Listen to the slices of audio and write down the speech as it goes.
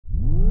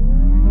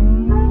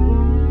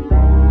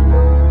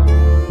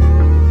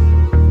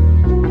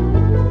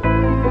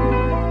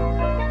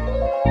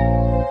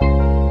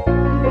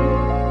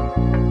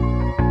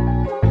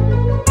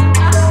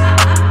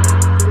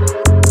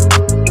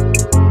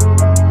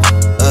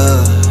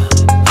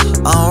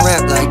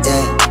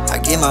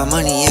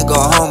money and go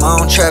home, I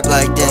don't trap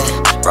like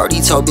that. Brody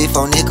told Big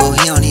 4 nickel,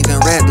 he don't even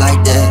rap like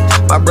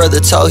that. My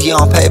brother told he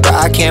on paper,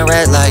 I can't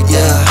rap like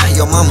that.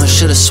 Your mama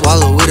should've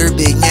swallowed with her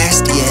big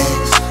nasty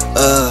ass.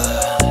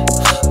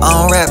 I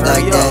don't rap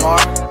like that.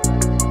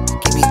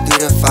 Give me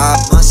 3 to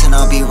 5 months and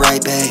I'll be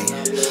right back.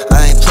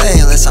 I ain't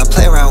playing unless I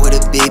play around with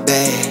a big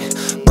bag.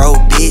 Bro,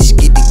 bitch,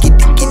 get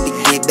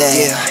back.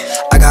 Yeah,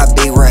 I got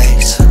big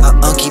racks. My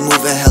unky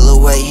moving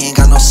hella weight, he ain't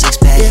got no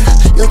 6-pack. Yeah,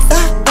 look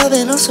that,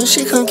 bobbing on some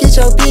shit, come get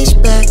your bitch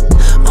back.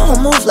 I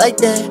don't move like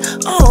that,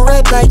 I don't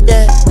rap like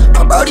that.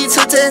 My brody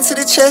took that into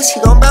the chest,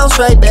 he gon' bounce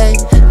right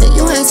back. And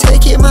you ain't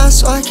taking mine,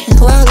 so I can't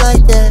go out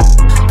like that.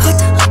 Put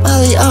the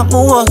molly out,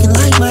 moonwalking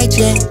like my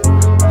jet.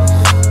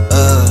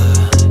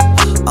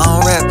 I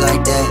don't rap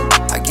like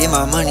that. I get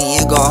my money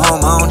and go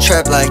home, I don't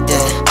trap like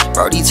that.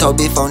 Brody told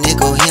Big 4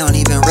 nickel, he don't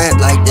even rap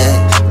like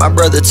that. My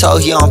brother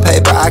told he on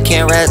paper, I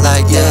can't rap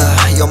like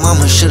that. Your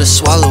mama should've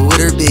swallowed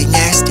with her big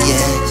nasty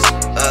ass.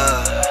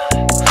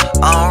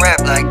 I don't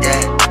rap like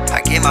that.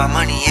 I get my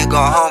money and go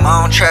home,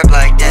 I don't trap